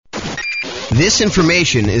This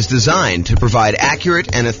information is designed to provide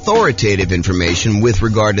accurate and authoritative information with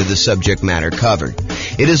regard to the subject matter covered.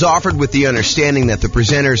 It is offered with the understanding that the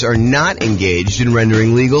presenters are not engaged in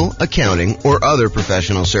rendering legal, accounting, or other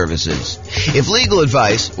professional services. If legal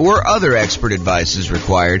advice or other expert advice is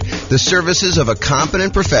required, the services of a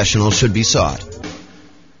competent professional should be sought.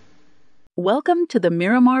 Welcome to the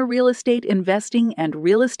Miramar Real Estate Investing and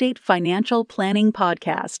Real Estate Financial Planning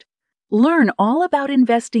Podcast. Learn all about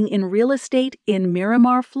investing in real estate in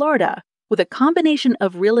Miramar, Florida, with a combination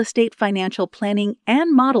of real estate financial planning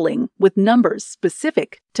and modeling with numbers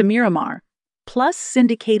specific to Miramar, plus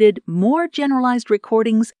syndicated, more generalized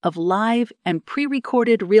recordings of live and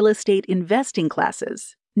pre-recorded real estate investing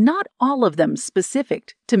classes, not all of them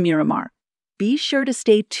specific to Miramar. Be sure to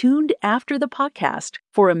stay tuned after the podcast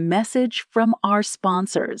for a message from our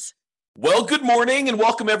sponsors. Well, good morning and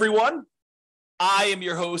welcome, everyone. I am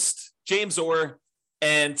your host, James Orr,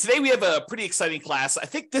 and today we have a pretty exciting class. I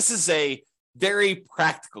think this is a very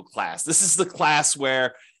practical class. This is the class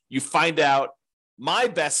where you find out my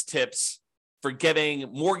best tips for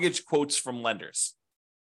getting mortgage quotes from lenders.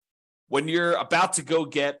 When you're about to go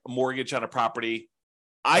get a mortgage on a property,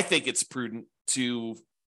 I think it's prudent to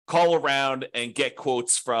call around and get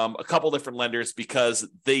quotes from a couple different lenders because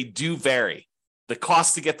they do vary. The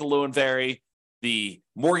cost to get the loan vary. The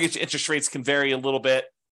mortgage interest rates can vary a little bit,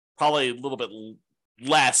 probably a little bit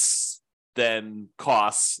less than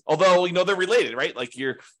costs. Although, they're related, right? Like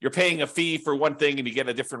you're paying a fee for one thing and you get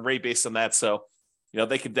a different rate based on that. So,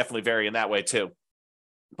 they can definitely vary in that way too.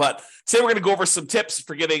 But today we're going to go over some tips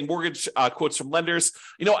for getting mortgage quotes from lenders.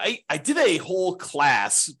 I did a whole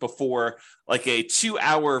class before, like a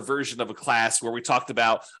 2-hour version of a class where we talked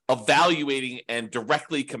about evaluating and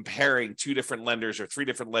directly comparing 2 different lenders or 3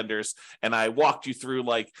 different lenders. And I walked you through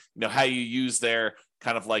how you use their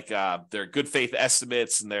kind of their good faith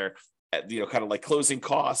estimates and their kind of like closing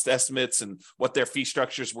cost estimates and what their fee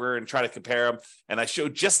structures were and try to compare them. And I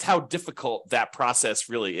showed just how difficult that process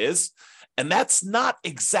really is. And that's not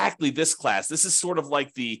exactly this class. This is sort of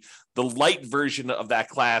like the light version of that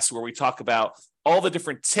class where we talk about all the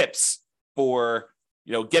different tips for,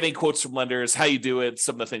 getting quotes from lenders, how you do it,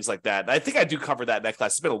 some of the things like that. And I think I do cover that in that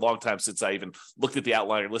class. It's been a long time since I even looked at the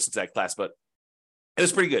outline or listened to that class, but it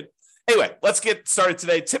was pretty good. Anyway, let's get started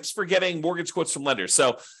today. Tips for getting mortgage quotes from lenders.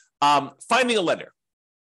 So finding a lender.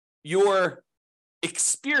 Your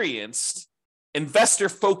experienced,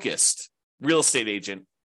 investor-focused real estate agent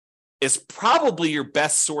is probably your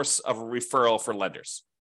best source of a referral for lenders.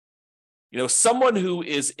 Someone who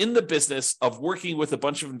is in the business of working with a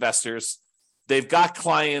bunch of investors, they've got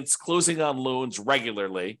clients closing on loans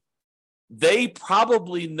regularly. They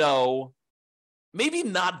probably know, maybe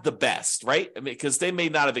not the best, right? Because they may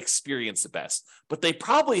not have experienced the best, but they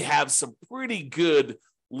probably have some pretty good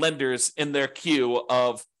lenders in their queue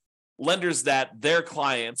of lenders that their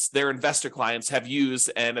clients, their investor clients have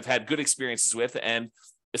used and have had good experiences with. And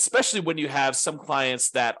especially when you have some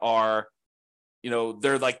clients that are,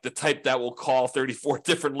 they're like the type that will call 34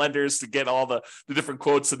 different lenders to get all the different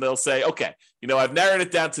quotes. And they'll say, okay, I've narrowed it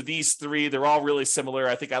down to these 3. They're all really similar.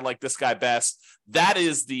 I think I like this guy best. That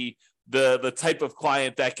is the type of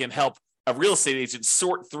client that can help a real estate agent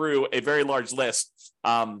sort through a very large list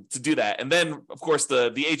to do that. And then, of course,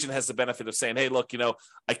 the agent has the benefit of saying, hey, look,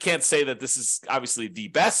 I can't say that this is obviously the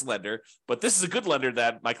best lender, but this is a good lender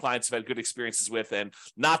that my clients have had good experiences with, and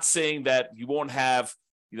not saying that you won't have,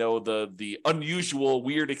 the unusual,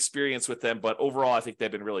 weird experience with them, but overall, I think they've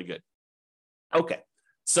been really good. Okay.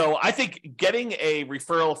 So I think getting a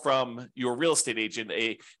referral from your real estate agent,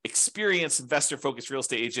 a experienced investor-focused real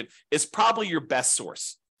estate agent, is probably your best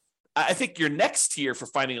source. I think your next tier for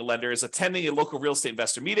finding a lender is attending a local real estate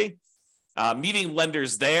investor meeting, meeting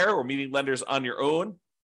lenders there or meeting lenders on your own,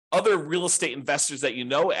 other real estate investors that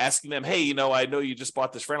asking them, hey, I know you just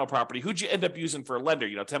bought this rental property. Who'd you end up using for a lender?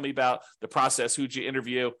 Tell me about the process. Who'd you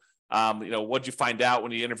interview? What'd you find out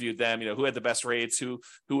when you interviewed them? Who had the best rates? Who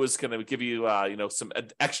was going to give you, some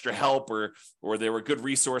extra help or they were a good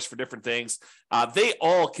resource for different things. They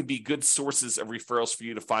all can be good sources of referrals for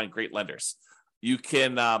you to find great lenders. You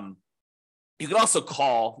can also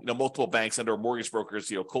call, multiple banks and or mortgage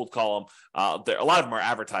brokers, cold call them. A lot of them are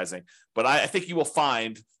advertising, but I think you will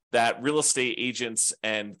find that real estate agents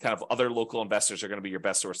and kind of other local investors are going to be your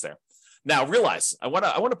best source there. Now, realize, I want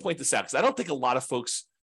to point this out because I don't think a lot of folks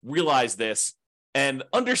realize this and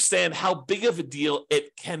understand how big of a deal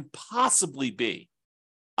it can possibly be.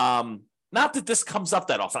 Not that this comes up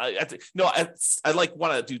that often. I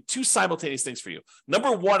want to do 2 simultaneous things for you.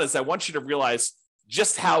 Number one is I want you to realize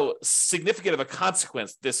just how significant of a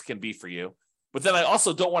consequence this can be for you. But then I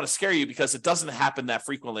also don't want to scare you because it doesn't happen that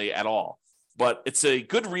frequently at all. but it's a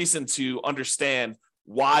good reason to understand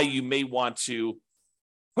why you may want to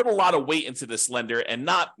put a lot of weight into this lender and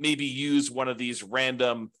not maybe use one of these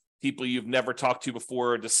random people you've never talked to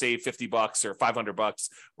before to save $50 or $500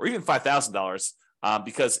 or even $5,000.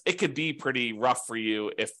 Because it could be pretty rough for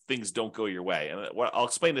you if things don't go your way. And I'll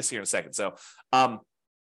explain this here in a second. So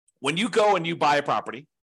when you go and you buy a property,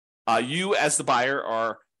 you as the buyer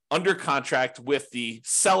are under contract with the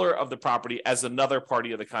seller of the property as another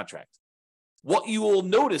party of the contract. What you will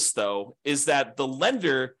notice, though, is that the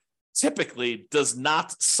lender typically does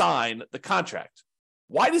not sign the contract.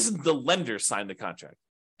 Why doesn't the lender sign the contract?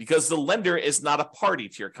 Because the lender is not a party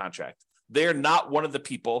to your contract. They're not one of the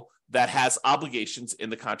people that has obligations in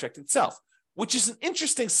the contract itself, which is an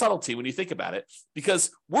interesting subtlety when you think about it,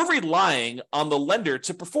 because we're relying on the lender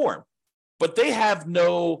to perform, but they have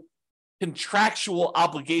no contractual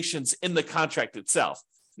obligations in the contract itself.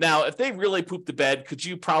 Now, if they really poop the bed, could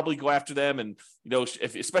you probably go after them? And,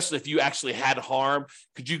 especially if you actually had harm,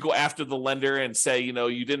 could you go after the lender and say,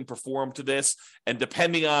 you didn't perform to this? And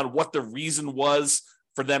depending on what the reason was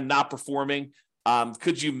for them not performing,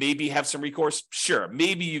 could you maybe have some recourse? Sure,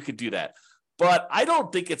 maybe you could do that. But I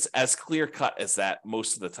don't think it's as clear-cut as that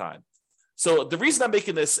most of the time. So the reason I'm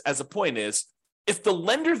making this as a point is, if the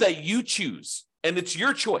lender that you choose, and it's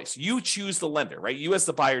your choice, you choose the lender, right? You as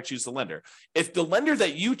the buyer choose the lender. If the lender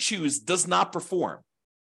that you choose does not perform,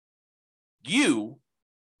 you,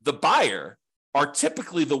 the buyer, are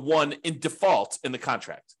typically the one in default in the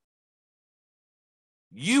contract.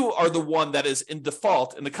 You are the one that is in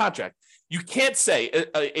default in the contract. You can't say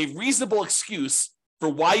a reasonable excuse for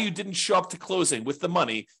why you didn't show up to closing with the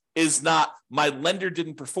money is not my lender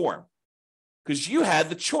didn't perform, because you had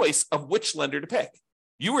the choice of which lender to pick.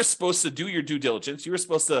 You were supposed to do your due diligence. You were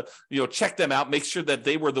supposed to, check them out, make sure that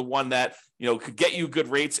they were the one that, could get you good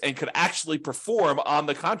rates and could actually perform on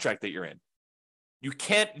the contract that you're in. You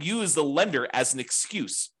can't use the lender as an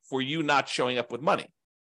excuse for you not showing up with money.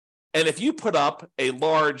 And if you put up a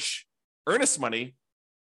large earnest money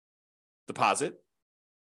deposit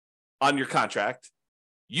on your contract,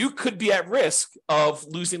 you could be at risk of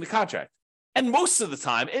losing the contract. And most of the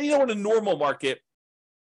time, and in a normal market,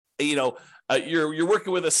 you're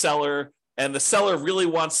working with a seller, and the seller really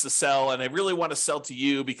wants to sell, and they really want to sell to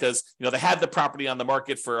you because they had the property on the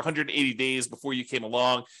market for 180 days before you came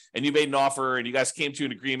along, and you made an offer, and you guys came to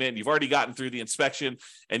an agreement, and you've already gotten through the inspection,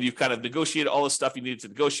 and you've kind of negotiated all the stuff you needed to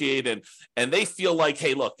negotiate, and they feel like,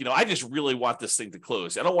 hey, look, I just really want this thing to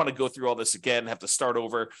close. I don't want to go through all this again, have to start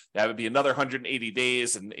over. That would be another 180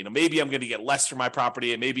 days, and maybe I'm going to get less for my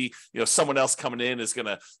property, and maybe someone else coming in is going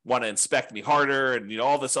to want to inspect me harder, and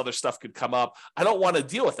all this other stuff could come up. I don't want to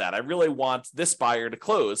deal with that. I really want this buyer to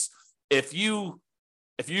close. If you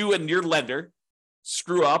and your lender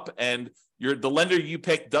screw up and the lender you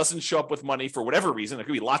pick doesn't show up with money for whatever reason, there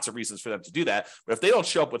could be lots of reasons for them to do that, but if they don't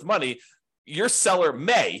show up with money, your seller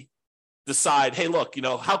may decide, hey, look,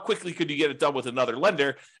 how quickly could you get it done with another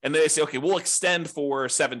lender? And they say, okay, we'll extend for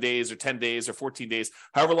 7 days or 10 days or 14 days,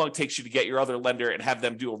 however long it takes you to get your other lender, and have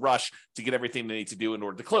them do a rush to get everything they need to do in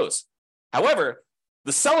order to close. However,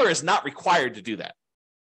 the seller is not required to do that.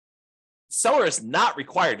 Seller is not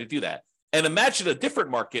required to do that. And imagine a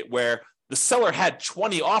different market where the seller had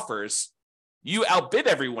 20 offers, you outbid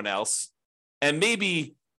everyone else, and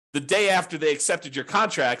maybe the day after they accepted your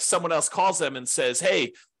contract, someone else calls them and says,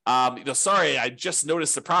 hey, sorry, I just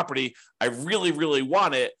noticed the property. I really, really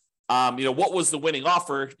want it. What was the winning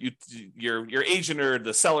offer? Your agent or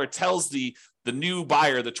the seller tells the new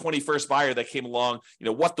buyer, the 21st buyer that came along,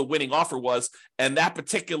 what the winning offer was. And that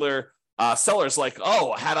particular seller's like,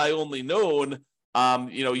 oh, had I only known,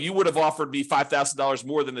 you would have offered me $5,000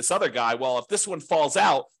 more than this other guy. Well, if this one falls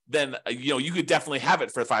out, then, you could definitely have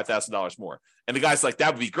it for $5,000 more. And the guy's like,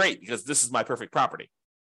 that would be great because this is my perfect property.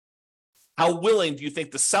 How willing do you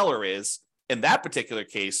think the seller is in that particular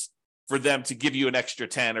case for them to give you an extra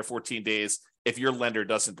 10 or 14 days if your lender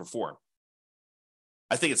doesn't perform?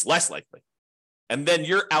 I think it's less likely. And then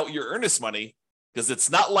you're out your earnest money, because it's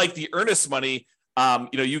not like the earnest money,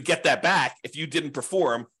 you get that back if you didn't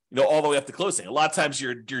perform, all the way up to closing. A lot of times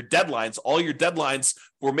your deadlines, all your deadlines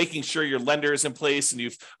for making sure your lender is in place and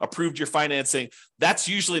you've approved your financing, that's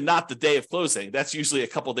usually not the day of closing. That's usually a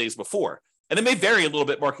couple of days before. And it may vary a little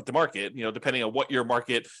bit market to market, depending on what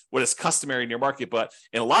is customary in your market. But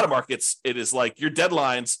in a lot of markets, it is like your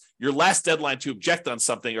deadlines, your last deadline to object on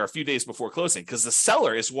something are a few days before closing, because the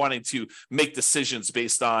seller is wanting to make decisions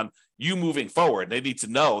based on you moving forward. They need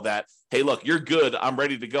to know that, hey, look, you're good. I'm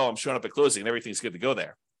ready to go. I'm showing up at closing and everything's good to go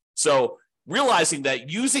there. So realizing that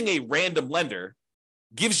using a random lender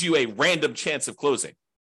gives you a random chance of closing.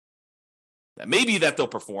 That maybe that they'll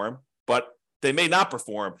perform, but They may not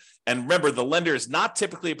perform. And remember, the lender is not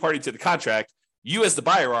typically a party to the contract. You as the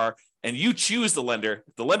buyer are, and you choose the lender.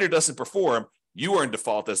 If the lender doesn't perform, you are in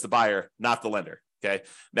default as the buyer, not the lender. Okay.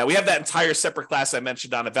 Now we have that entire separate class I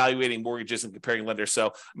mentioned on evaluating mortgages and comparing lenders. So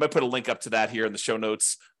I'm going to put a link up to that here in the show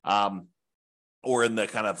notes, or in the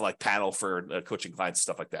kind of like panel for coaching clients,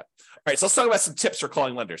 stuff like that. All right. So let's talk about some tips for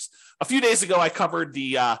calling lenders. A few days ago, I covered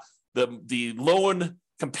the loan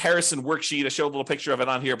comparison worksheet. I showed a little picture of it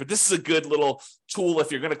on here, but this is a good little tool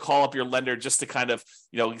if you're going to call up your lender just to kind of,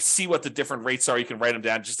 see what the different rates are. You can write them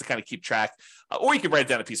down just to kind of keep track, or you can write it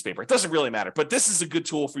down on a piece of paper. It doesn't really matter, but this is a good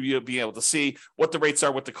tool for you to be able to see what the rates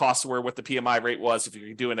are, what the costs were, what the PMI rate was, if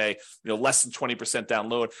you're doing a, less than 20% down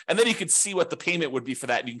loan, and then you can see what the payment would be for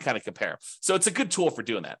that. And you can kind of compare. So it's a good tool for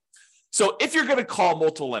doing that. So if you're going to call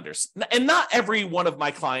multiple lenders, and not every one of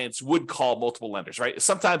my clients would call multiple lenders, right?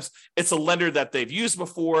 Sometimes it's a lender that they've used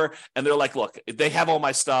before, and they're like, look, they have all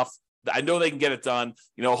my stuff. I know they can get it done.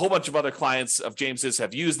 A whole bunch of other clients of James's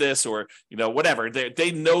have used this, or, whatever.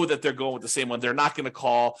 They know that they're going with the same one. They're not going to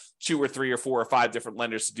call 2 or 3 or 4 or 5 different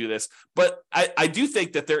lenders to do this. But I do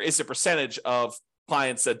think that there is a percentage of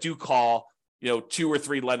clients that do call 2 or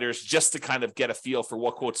 3 lenders just to kind of get a feel for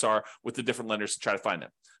what quotes are with the different lenders to try to find them.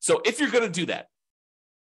 So if you're going to do that,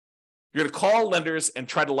 you're going to call lenders and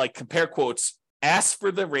try to compare quotes, ask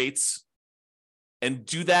for the rates, and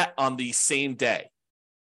do that on the same day.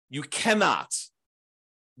 You cannot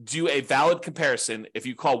do a valid comparison if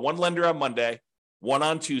you call one lender on Monday, one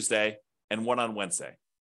on Tuesday, and one on Wednesday.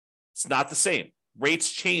 It's not the same.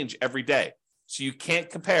 Rates change every day. So you can't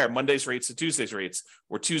compare Monday's rates to Tuesday's rates,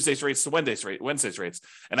 or Tuesday's rates to Wednesday's rates.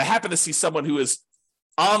 And I happen to see someone who is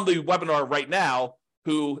on the webinar right now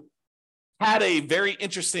who had a very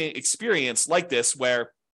interesting experience like this,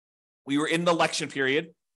 where we were in the election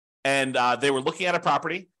period and they were looking at a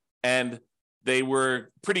property and they were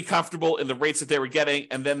pretty comfortable in the rates that they were getting.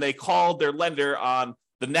 And then they called their lender on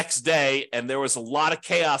the next day, and there was a lot of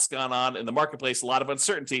chaos going on in the marketplace, a lot of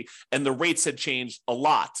uncertainty, and the rates had changed a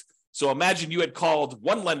lot. So imagine you had called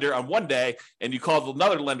one lender on one day and you called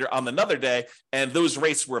another lender on another day, and those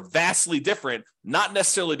rates were vastly different, not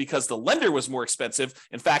necessarily because the lender was more expensive.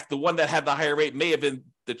 In fact, the one that had the higher rate may have been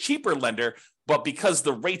the cheaper lender, but because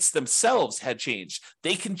the rates themselves had changed.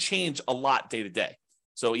 They can change a lot day to day.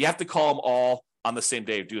 So you have to call them all on the same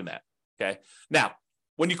day of doing that. Okay. Now,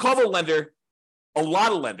 when you call the lender, a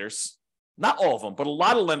lot of lenders, not all of them, but a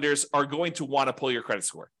lot of lenders are going to want to pull your credit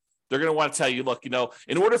score. They're going to want to tell you, look,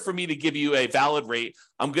 in order for me to give you a valid rate,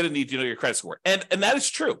 I'm going to need to know your credit score. And that is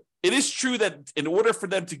true. It is true that in order for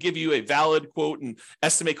them to give you a valid quote and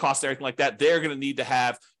estimate cost and everything like that, they're going to need to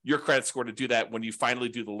have your credit score to do that when you finally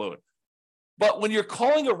do the loan. But when you're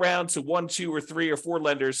calling around to 1, 2, or 3 or 4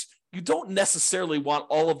 lenders, you don't necessarily want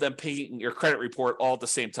all of them paying your credit report all at the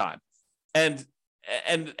same time. And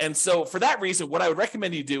so for that reason, what I would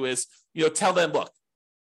recommend you do is, tell them, look,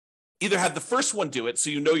 either have the first one do it so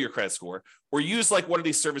you know your credit score, or use one of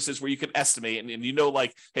these services where you can estimate and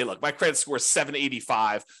hey, look, my credit score is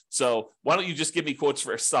 785. So why don't you just give me quotes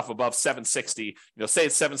for stuff above 760? Say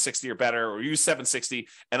it's 760 or better, or use 760.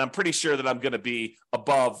 And I'm pretty sure that I'm going to be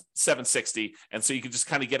above 760. And so you can just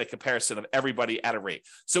kind of get a comparison of everybody at a rate.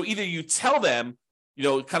 So either you tell them,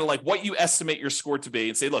 kind of what you estimate your score to be,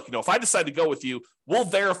 and say, look, if I decide to go with you, we'll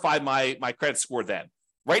verify my credit score then.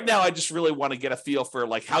 Right now, I just really want to get a feel for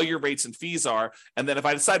how your rates and fees are. And then if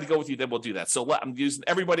I decide to go with you, then we'll do that. So I'm using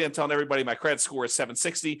everybody and telling everybody my credit score is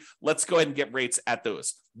 760. Let's go ahead and get rates at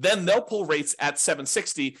those. Then they'll pull rates at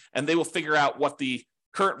 760, and they will figure out what the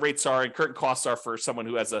current rates are and current costs are for someone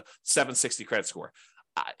who has a 760 credit score.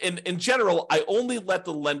 In general, I only let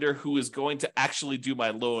the lender who is going to actually do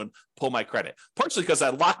my loan pull my credit, partially because I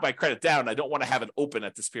lock my credit down. I don't want to have it open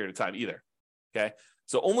at this period of time either. Okay.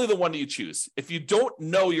 So only the one that you choose. If you don't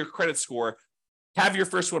know your credit score, have your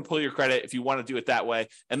first one pull your credit if you want to do it that way.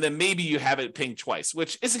 And then maybe you have it ping twice,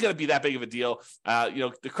 which isn't going to be that big of a deal.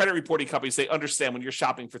 The credit reporting companies, they understand when you're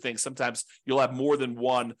shopping for things, sometimes you'll have more than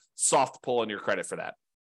one soft pull on your credit for that.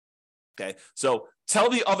 Okay. So tell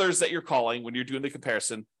the others that you're calling when you're doing the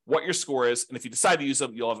comparison what your score is. And if you decide to use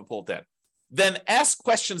them, you'll have it pulled then. Then ask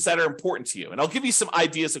questions that are important to you. And I'll give you some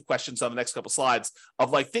ideas of questions on the next couple of slides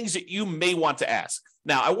of things that you may want to ask.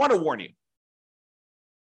 Now, I want to warn you.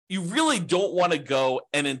 You really don't want to go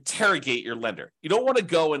and interrogate your lender. You don't want to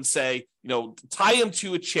go and say, tie him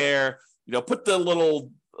to a chair, put the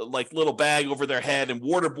little bag over their head and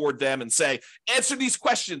waterboard them and say, answer these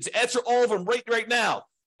questions, answer all of them right now.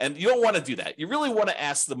 And you don't want to do that. You really want to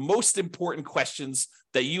ask the most important questions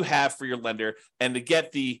that you have for your lender and to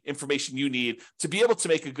get the information you need to be able to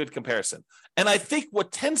make a good comparison. And I think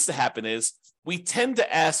what tends to happen is we tend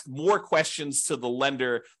to ask more questions to the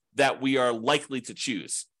lender that we are likely to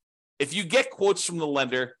choose. If you get quotes from the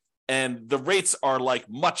lender and the rates are like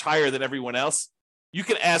much higher than everyone else, you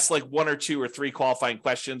can ask like 1 or 2 or 3 qualifying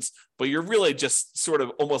questions, but you're really just sort of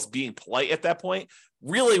almost being polite at that point.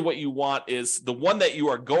 Really what you want is the one that you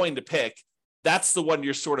are going to pick. That's the one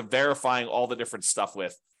you're sort of verifying all the different stuff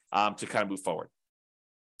with to kind of move forward.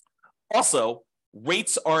 Also,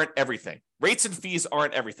 rates aren't everything. Rates and fees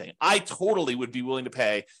aren't everything. I totally would be willing to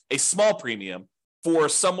pay a small premium for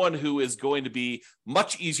someone who is going to be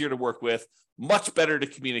much easier to work with, much better to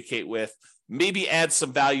communicate with, maybe add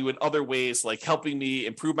some value in other ways, like helping me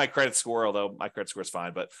improve my credit score, although my credit score is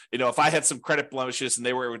fine. But, if I had some credit blemishes and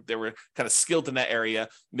they were kind of skilled in that area,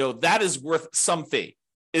 that is worth some fee.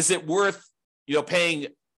 Is it worth, paying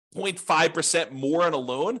 0.5% more on a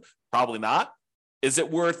loan? Probably not. Is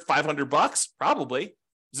it worth $500? Probably.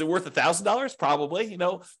 Is it worth $1,000? Probably.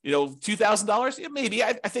 $2,000? Yeah, maybe.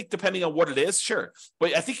 I think depending on what it is, sure.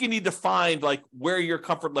 But I think you need to find like where your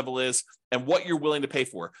comfort level is and what you're willing to pay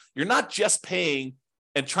for. You're not just paying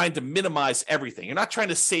and trying to minimize everything. You're not trying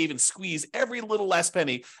to save and squeeze every little last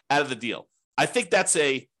penny out of the deal. I think that's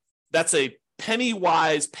a penny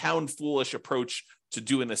wise, pound foolish approach to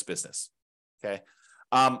doing this business. Okay.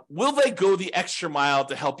 Will they go the extra mile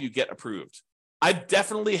to help you get approved? I've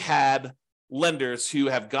definitely had lenders who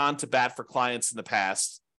have gone to bat for clients in the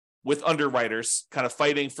past with underwriters kind of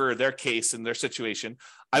fighting for their case and their situation.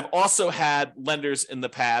 I've also had lenders in the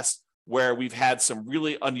past where we've had some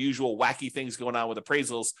really unusual, wacky things going on with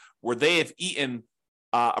appraisals where they have eaten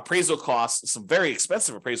appraisal costs, some very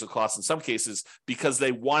expensive appraisal costs in some cases, because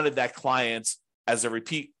they wanted that client as a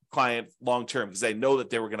repeat client long-term because they know that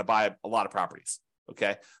they were going to buy a lot of properties.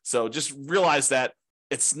 Okay. So just realize that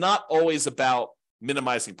it's not always about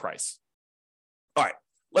minimizing price. All right,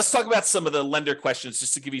 let's talk about some of the lender questions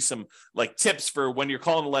just to give you some like tips for when you're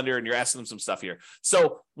calling a lender and you're asking them some stuff here.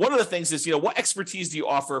 So one of the things is, what expertise do you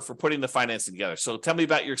offer for putting the financing together? So tell me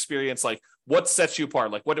about your experience, like what sets you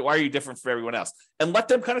apart? Like why are you different from everyone else? And let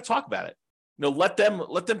them kind of talk about it. Let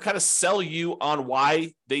them kind of sell you on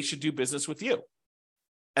why they should do business with you.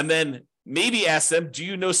 And then maybe ask them, do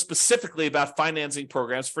you know specifically about financing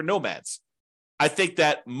programs for nomads? I think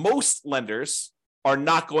that most lenders are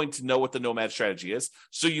not going to know what the nomad strategy is.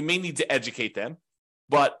 So you may need to educate them.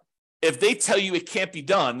 But if they tell you it can't be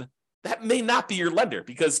done, that may not be your lender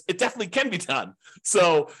because it definitely can be done.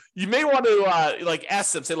 So you may want to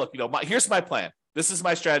ask them, say, look, here's my plan. This is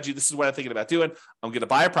my strategy. This is what I'm thinking about doing. I'm going to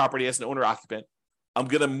buy a property as an owner occupant. I'm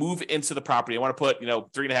going to move into the property. I want to put,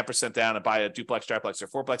 3.5% down and buy a duplex, triplex, or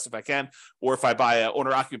fourplex if I can. Or if I buy an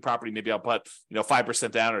owner occupant property, maybe I'll put,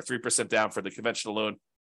 5% down or 3% down for the conventional loan.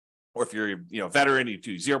 Or if you're, a veteran, you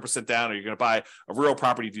do 0% down, or you're going to buy a rural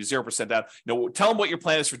property, you do 0% down. Tell them what your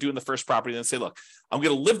plan is for doing the first property, and then say, look, I'm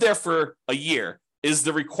going to live there for a year. Is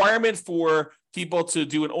the requirement for people to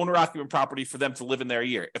do an owner-occupant property for them to live in there a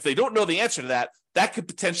year? If they don't know the answer to that, that could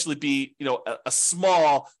potentially be, a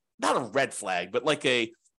small, not a red flag, but like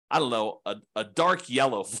a dark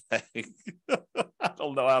yellow flag. I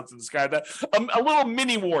don't know how to describe that. A little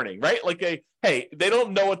mini warning, right? Like hey, they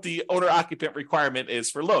don't know what the owner-occupant requirement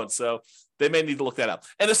is for loans, so they may need to look that up.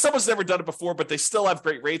 And if someone's never done it before, but they still have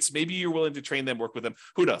great rates, maybe you're willing to train them, work with them.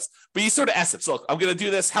 Who knows? But you sort of ask them, so look, I'm going to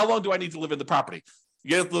do this. How long do I need to live in the property?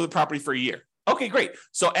 You have to live in the property for a year. Okay, great.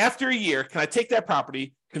 So after a year, can I take that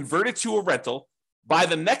property, convert it to a rental, buy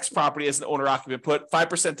the next property as an owner-occupant, put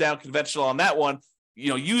 5% down conventional on that one,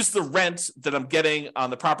 use the rent that I'm getting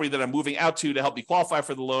on the property that I'm moving out to help me qualify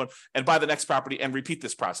for the loan, and buy the next property and repeat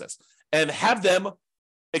this process and have them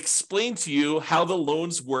explain to you how the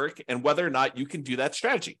loans work and whether or not you can do that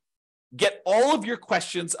strategy. Get all of your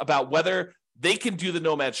questions about whether they can do the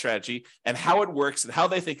nomad strategy and how it works and how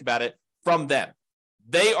they think about it from them.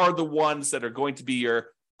 They are the ones that are going to be your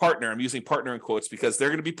partner. I'm using partner in quotes because they're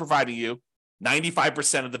going to be providing you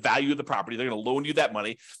 95% of the value of the property. They're going to loan you that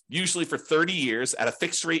money, usually for 30 years at a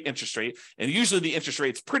fixed rate interest rate. And usually the interest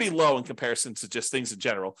rate's pretty low in comparison to just things in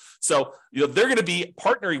general. So, they're going to be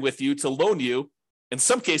partnering with you to loan you, in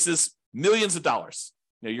some cases, millions of dollars.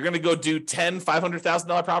 You're going to go do $10,000,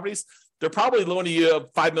 $500,000 properties. They're probably loaning you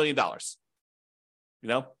 $5 million.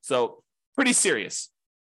 So pretty serious.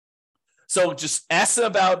 So just ask them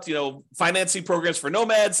about, financing programs for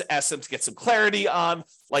nomads, ask them to get some clarity on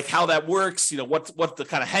like how that works, what the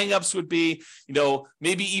kind of hangups would be,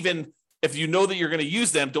 maybe even if you know that you're going to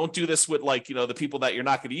use them, don't do this with the people that you're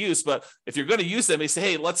not going to use. But if you're going to use them, they say,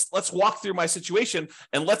 hey, let's walk through my situation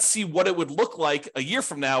and let's see what it would look like a year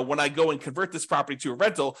from now when I go and convert this property to a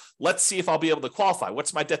rental. Let's see if I'll be able to qualify.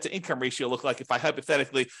 What's my debt to income ratio look like if I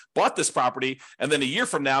hypothetically bought this property and then a year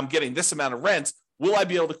from now I'm getting this amount of rent? Will I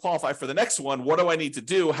be able to qualify for the next one? What do I need to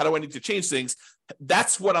do? How do I need to change things?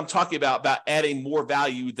 That's what I'm talking about adding more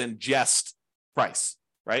value than just price,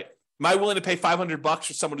 right? Am I willing to pay $500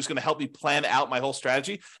 for someone who's going to help me plan out my whole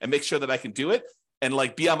strategy and make sure that I can do it and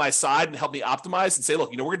be on my side and help me optimize and say,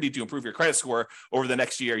 look, we're going to need to improve your credit score over the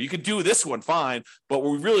next year. You can do this one fine, but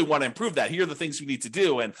we really want to improve that. Here are the things we need to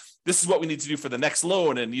do. And this is what we need to do for the next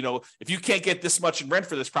loan. And, if you can't get this much in rent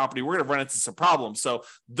for this property, we're going to run into some problems. So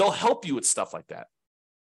they'll help you with stuff like that.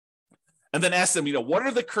 And then ask them, what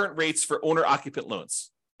are the current rates for owner occupant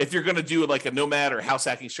loans? If you're going to do a nomad or house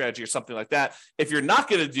hacking strategy or something like that. If you're not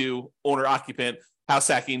going to do owner occupant, house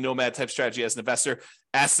hacking, nomad type strategy as an investor,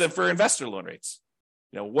 ask them for investor loan rates.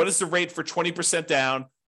 What is the rate for 20% down?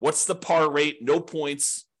 What's the par rate? No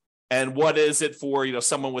points. And what is it for,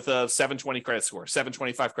 someone with a 720 credit score,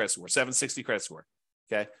 725 credit score, 760 credit score?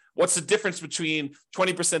 Okay. What's the difference between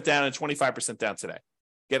 20% down and 25% down today?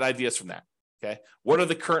 Get ideas from that. Okay. What are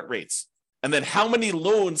the current rates? And then how many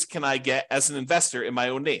loans can I get as an investor in my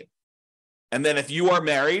own name? And then if you are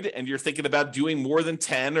married and you're thinking about doing more than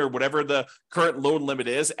 10 or whatever the current loan limit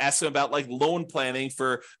is, ask them about loan planning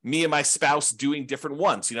for me and my spouse doing different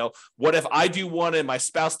ones. What if I do one and my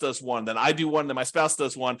spouse does one, then I do one and my spouse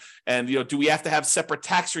does one? And, do we have to have separate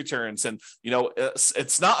tax returns? And,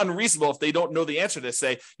 it's not unreasonable if they don't know the answer to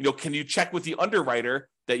say, can you check with the underwriter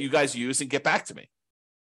that you guys use and get back to me?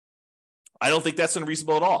 I don't think that's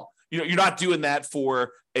unreasonable at all. You're not doing that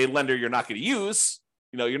for a lender you're not going to use.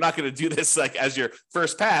 You're not going to do this as your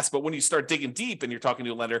first pass, but when you start digging deep and you're talking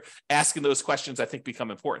to a lender, asking those questions, I think,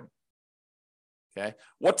 become important. Okay.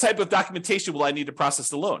 What type of documentation will I need to process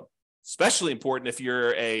the loan? Especially important if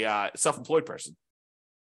you're a self-employed person,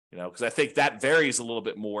 because I think that varies a little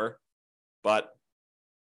bit more, but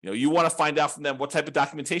you want to find out from them what type of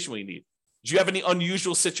documentation will you need. Did you have any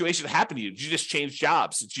unusual situation happen to you? Did you just change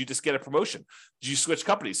jobs? Did you just get a promotion? Did you switch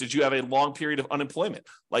companies? Did you have a long period of unemployment?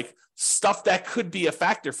 Stuff that could be a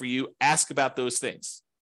factor for you, ask about those things.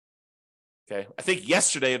 Okay. I think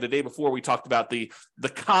yesterday or the day before we talked about the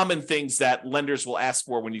common things that lenders will ask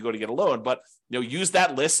for when you go to get a loan, but use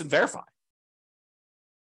that list and verify.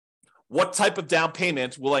 What type of down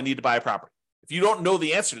payment will I need to buy a property? If you don't know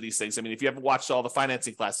the answer to these things, if you haven't watched all the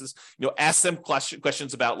financing classes, ask them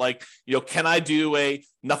questions about can I do a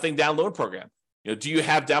nothing down loan program? Do you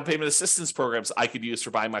have down payment assistance programs I could use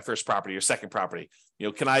for buying my first property or second property?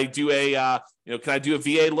 Can I do a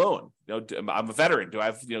VA loan? I'm a veteran. Do I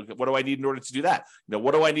have, what do I need in order to do that?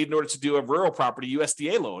 What do I need in order to do a rural property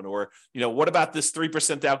USDA loan? Or, what about this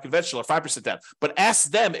 3% down conventional or 5% down? But ask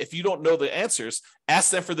them, if you don't know the answers, ask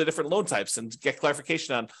them for the different loan types and get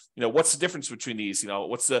clarification on, what's the difference between these?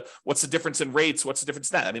 What's the difference in rates? What's the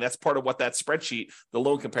difference in that? That's part of what that spreadsheet, the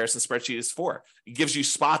loan comparison spreadsheet, is for. It gives you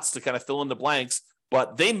spots to kind of fill in the blanks,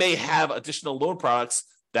 but they may have additional loan products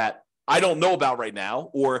that I don't know about right now,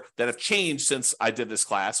 or that have changed since I did this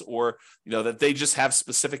class, or, that they just have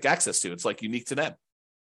specific access to. It's unique to them.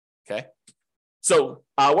 Okay. So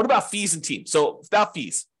what about fees and team? So about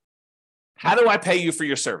fees, how do I pay you for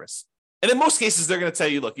your service? And in most cases, they're going to tell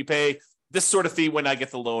you, look, you pay this sort of fee when I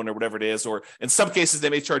get the loan or whatever it is, or in some cases, they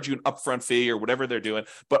may charge you an upfront fee or whatever they're doing,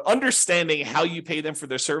 but understanding how you pay them for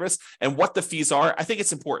their service and what the fees are, I think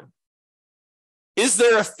it's important. Is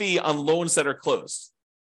there a fee on loans that are closed?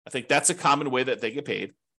 I think that's a common way that they get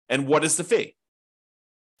paid. And what is the fee?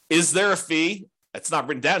 Is there a fee? It's not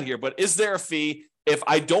written down here, but is there a fee if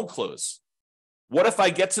I don't close? What if I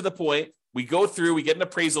get to the point, we go through, we get an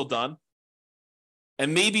appraisal done,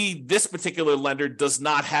 and maybe this particular lender does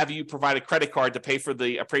not have you provide a credit card to pay for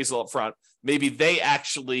the appraisal up front. Maybe they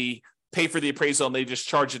actually pay for the appraisal and they just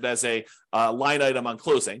charge it as a line item on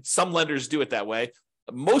closing. Some lenders do it that way.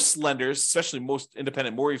 Most lenders, especially most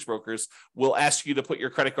independent mortgage brokers, will ask you to put your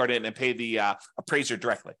credit card in and pay the appraiser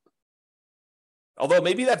directly. Although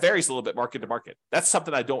maybe that varies a little bit market to market. That's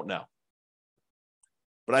something I don't know.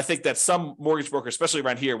 But I think that some mortgage brokers, especially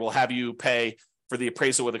around here, will have you pay for the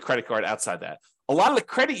appraisal with a credit card outside that. A lot of the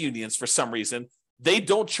credit unions, for some reason, they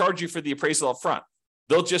don't charge you for the appraisal up front.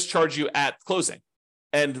 They'll just charge you at closing.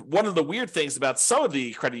 And one of the weird things about some of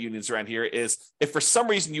the credit unions around here is if for some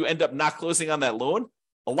reason you end up not closing on that loan,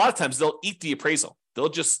 a lot of times they'll eat the appraisal.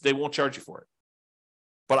 They won't charge you for it.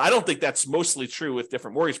 But I don't think that's mostly true with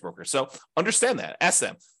different mortgage brokers. So understand that. Ask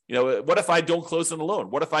them, what if I don't close on the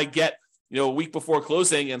loan? What if I get, a week before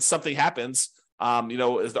closing and something happens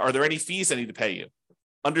Are there any fees I need to pay you?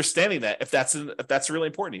 Understanding that if that's really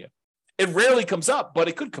important to you. It rarely comes up, but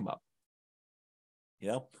it could come up.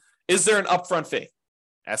 Is there an upfront fee?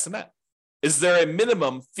 Ask them that. Is there a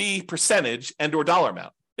minimum fee percentage and or dollar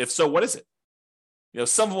amount? If so, what is it?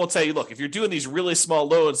 Some of them will tell you, look, if you're doing these really small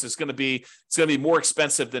loans, it's going to be more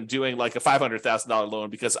expensive than doing like a $500,000 loan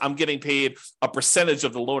because I'm getting paid a percentage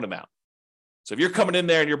of the loan amount. So if you're coming in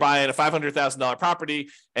there and you're buying a $500,000 property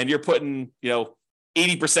and you're putting,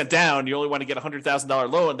 80% down, you only want to get a $100,000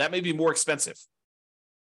 loan, that may be more expensive.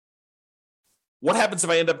 What happens if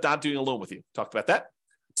I end up not doing a loan with you? Talked about that.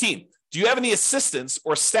 Team, do you have any assistants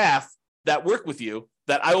or staff that work with you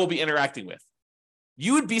that I will be interacting with?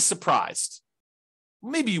 You would be surprised.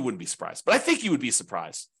 Maybe you wouldn't be surprised, but I think you would be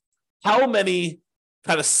surprised how many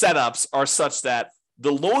kind of setups are such that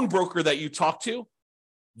the loan broker that you talk to,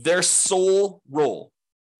 their sole role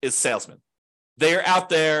is salesman. They are out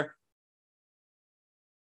there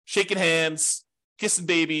shaking hands, kissing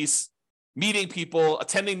babies, meeting people,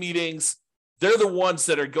 attending meetings. They're the ones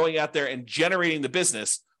that are going out there and generating the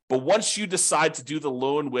business. But once you decide to do the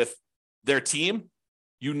loan with their team,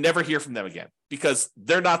 you never hear from them again because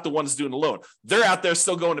they're not the ones doing the loan. They're out there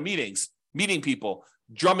still going to meetings, meeting people,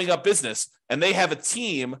 drumming up business, and they have a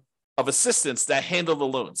team of assistants that handle the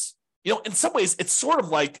loans. In some ways, it's sort of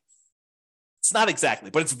like, it's not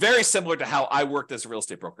exactly, but it's very similar to how I worked as a real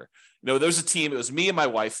estate broker. There's a team. It was me and my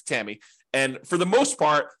wife, Tammy. And for the most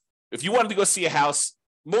part, if you wanted to go see a house,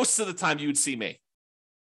 most of the time you would see me.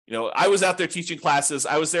 I was out there teaching classes.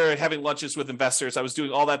 I was there having lunches with investors. I was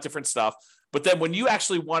doing all that different stuff. But then when you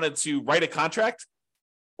actually wanted to write a contract,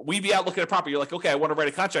 we'd be out looking at property. You're like, okay, I want to write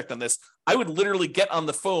a contract on this. I would literally get on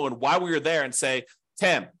the phone while we were there and say,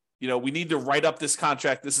 Tam, we need to write up this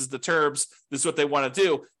contract. This is the terms. This is what they want to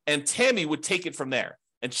do. And Tammy would take it from there.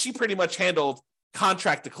 And she pretty much handled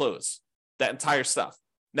contract to close, that entire stuff.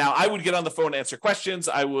 Now, I would get on the phone and answer questions.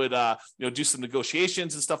 I would, do some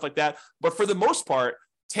negotiations and stuff like that. But for the most part,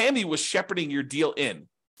 Tammy was shepherding your deal in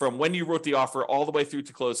from when you wrote the offer all the way through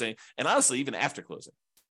to closing, and honestly, even after closing.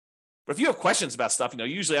 But if you have questions about stuff,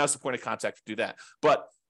 usually I was the point of contact to do that. But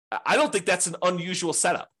I don't think that's an unusual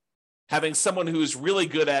setup. Having someone who's really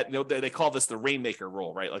good at, they call this the rainmaker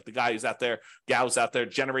role, right? Like the guy who's out there, gal who's out there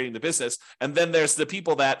generating the business. And then there's the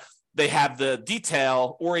people that they have the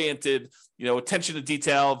detail-oriented, attention to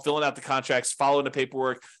detail, filling out the contracts, following the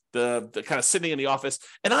paperwork, the kind of sitting in the office.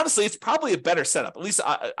 And honestly, it's probably a better setup. At least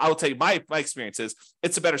I will tell you, my experience is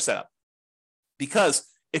it's a better setup. Because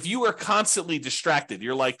if you are constantly distracted,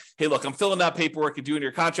 you're like, hey, look, I'm filling out paperwork and doing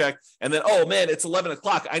your contract. And then, oh man, it's 11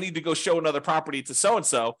 o'clock. I need to go show another property to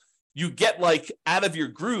so-and-so. You get like out of your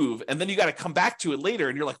groove and then you got to come back to it later.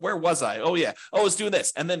 And you're like, where was I? Oh yeah. Oh, I was doing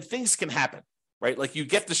this. And then things can happen. Right? Like you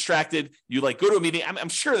get distracted, you like go to a meeting. I'm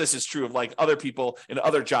sure this is true of like other people in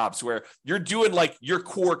other jobs where you're doing like your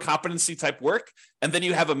core competency type work. And then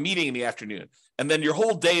you have a meeting in the afternoon and then your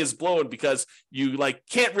whole day is blown because you like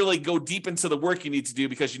can't really go deep into the work you need to do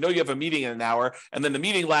because you have a meeting in an hour and then the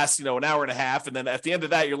meeting lasts, an hour and a half. And then at the end of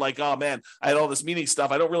that, you're like, oh man, I had all this meeting stuff.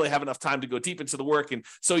 I don't really have enough time to go deep into the work. And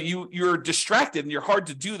so you're distracted and you're hard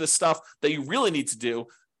to do the stuff that you really need to do.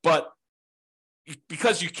 But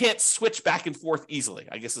because you can't switch back and forth easily,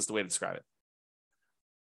 I guess is the way to describe it.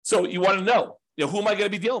 So you want to know, who am I going to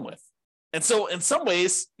be dealing with? And so in some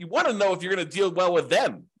ways, you want to know if you're going to deal well with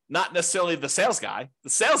them, not necessarily the sales guy. The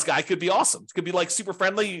sales guy could be awesome. It could be like super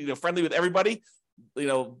friendly, friendly with everybody,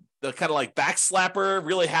 the kind of like back slapper,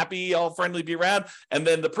 really happy, all friendly, be around. And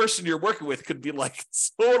then the person you're working with could be like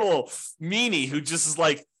total meanie who just is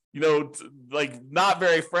like, like not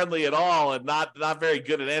very friendly at all and not very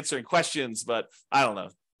good at answering questions, but I don't know.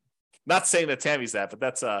 Not saying that Tammy's that, but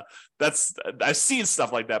that's I've seen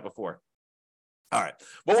stuff like that before. All right.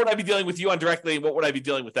 What would I be dealing with you on directly? And what would I be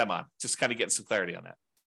dealing with them on? Just kind of getting some clarity on that.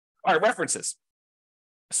 All right. References.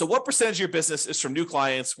 So what percentage of your business is from new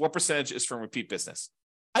clients? What percentage is from repeat business?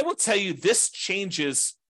 I will tell you this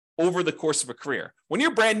changes over the course of a career. When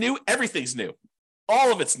you're brand new, everything's new.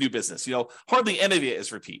 All of it's new business, hardly any of it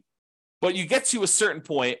is repeat. But you get to a certain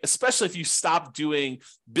point, especially if you stop doing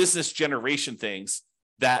business generation things,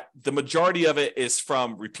 that the majority of it is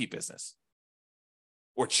from repeat business.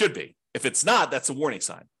 Or it should be. If it's not, that's a warning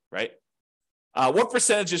sign, right? What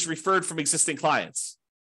percentage is referred from existing clients?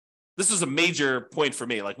 This was a major point for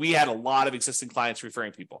me. Like we had a lot of existing clients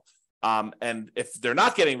referring people. And if they're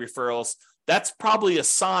not getting referrals, that's probably a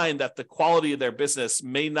sign that the quality of their business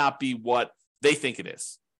may not be what they think it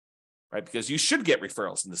is, right? Because you should get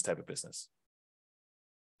referrals in this type of business.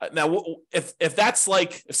 Now, if that's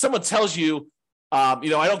like, if someone tells you, I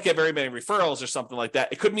don't get very many referrals or something like that,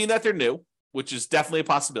 it could mean that they're new, which is definitely a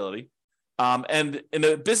possibility. And in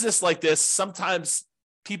a business like this, sometimes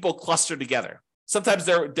people cluster together. Sometimes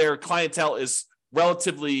their clientele is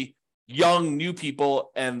relatively young, new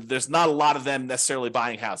people, and there's not a lot of them necessarily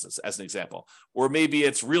buying houses, as an example. Or maybe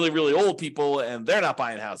it's really, really old people and they're not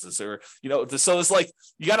buying houses. Or, so it's like,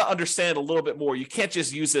 you got to understand a little bit more. You can't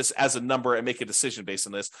just use this as a number and make a decision based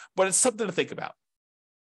on this, but it's something to think about.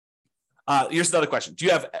 Here's another question. Do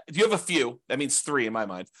you have a few, that means 3 in my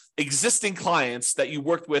mind, existing clients that you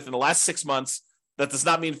worked with in the last 6 months? That does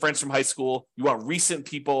not mean friends from high school. You want recent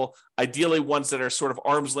people, ideally ones that are sort of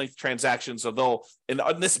arm's length transactions, although in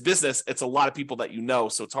this business, it's a lot of people that you know,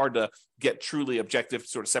 so it's hard to get truly objective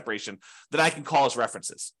sort of separation that I can call as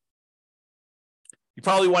references. You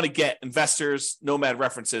probably want to get investors, nomad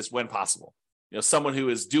references when possible. Someone who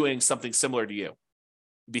is doing something similar to you.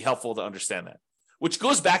 It'd be helpful to understand that. Which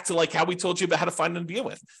goes back to like how we told you about how to find them to begin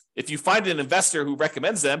with. If you find an investor who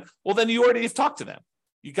recommends them, well, then you already have talked to them.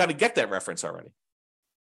 You got to get that reference already.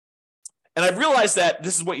 And I realized that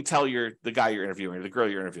this is what you tell the guy you're interviewing, or the girl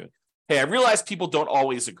you're interviewing. Hey, I realize people don't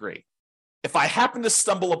always agree. If I happen to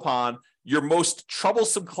stumble upon your most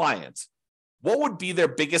troublesome client, what would be their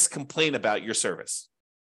biggest complaint about your service?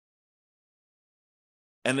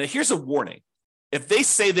 And then here's a warning. If they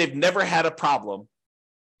say they've never had a problem,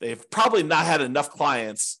 they've probably not had enough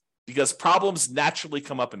clients, because problems naturally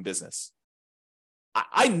come up in business.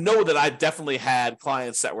 I know that I've definitely had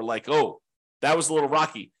clients that were like, oh, that was a little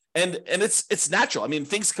rocky. And it's natural. I mean,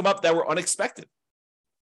 things come up that were unexpected.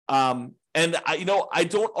 And I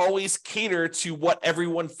don't always cater to what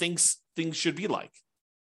everyone thinks things should be like,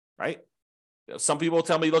 right? Some people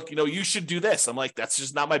tell me, look, you should do this. I'm like, that's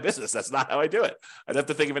just not my business. That's not how I do it. I'd have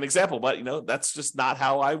to think of an example, but that's just not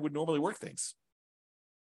how I would normally work things.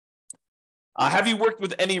 Have you worked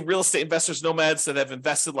with any real estate investors, nomads that have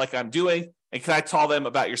invested like I'm doing? And can I tell them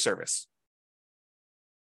about your service?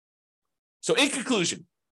 So in conclusion,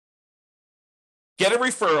 get a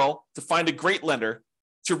referral to find a great lender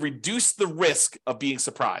to reduce the risk of being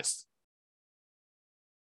surprised.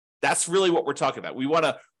 That's really what we're talking about. We want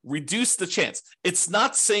to reduce the chance. It's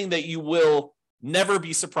not saying that you will never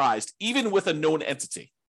be surprised, even with a known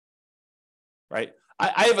entity, right?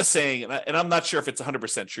 I have a saying, and I'm not sure if it's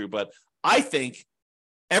 100% true, but I think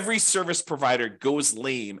every service provider goes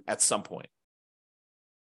lame at some point.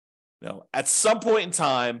 At some point in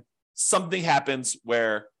time, something happens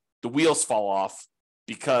where the wheels fall off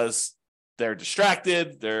because they're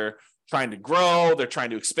distracted, they're trying to grow, they're trying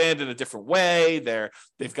to expand in a different way,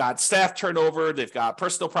 they've got staff turnover, they've got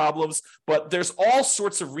personal problems, but there's all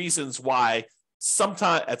sorts of reasons why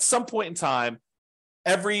at some point in time,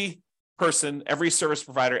 every person, every service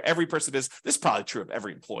provider, every person this is probably true of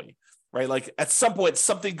every employee, right? Like at some point,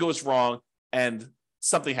 something goes wrong and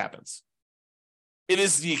something happens. It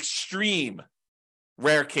is the extreme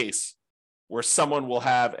rare case where someone will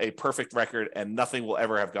have a perfect record and nothing will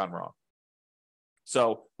ever have gone wrong.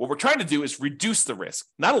 So what we're trying to do is reduce the risk,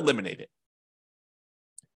 not eliminate it.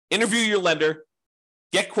 Interview your lender,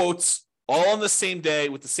 get quotes all on the same day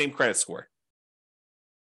with the same credit score.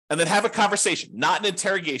 And then have a conversation, not an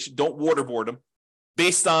interrogation. Don't waterboard them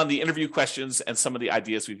based on the interview questions and some of the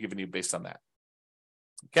ideas we've given you based on that.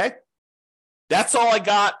 Okay? That's all I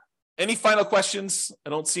got. Any final questions? I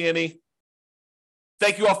don't see any.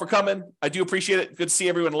 Thank you all for coming. I do appreciate it. Good to see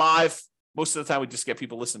everyone live. Most of the time, we just get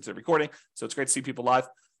people listening to the recording. So it's great to see people live.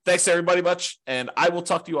 Thanks, everybody, much. And I will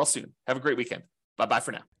talk to you all soon. Have a great weekend. Bye-bye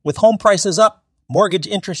for now. With home prices up, mortgage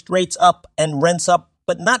interest rates up, and rents up,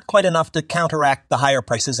 but not quite enough to counteract the higher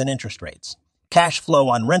prices and interest rates. Cash flow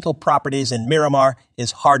on rental properties in Miramar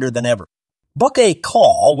is harder than ever. Book a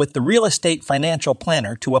call with the Real Estate Financial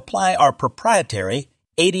Planner to apply our proprietary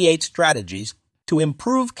 88 strategies to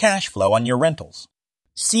improve cash flow on your rentals.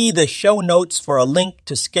 See the show notes for a link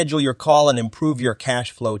to schedule your call and improve your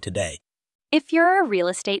cash flow today. If you're a real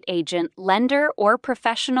estate agent, lender, or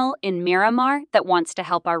professional in Miramar that wants to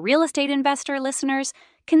help our real estate investor listeners,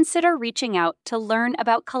 consider reaching out to learn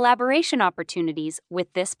about collaboration opportunities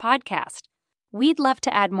with this podcast. We'd love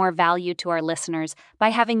to add more value to our listeners by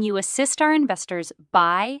having you assist our investors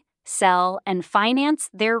buy, sell, and finance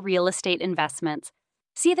their real estate investments.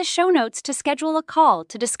 See the show notes to schedule a call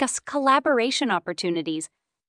to discuss collaboration opportunities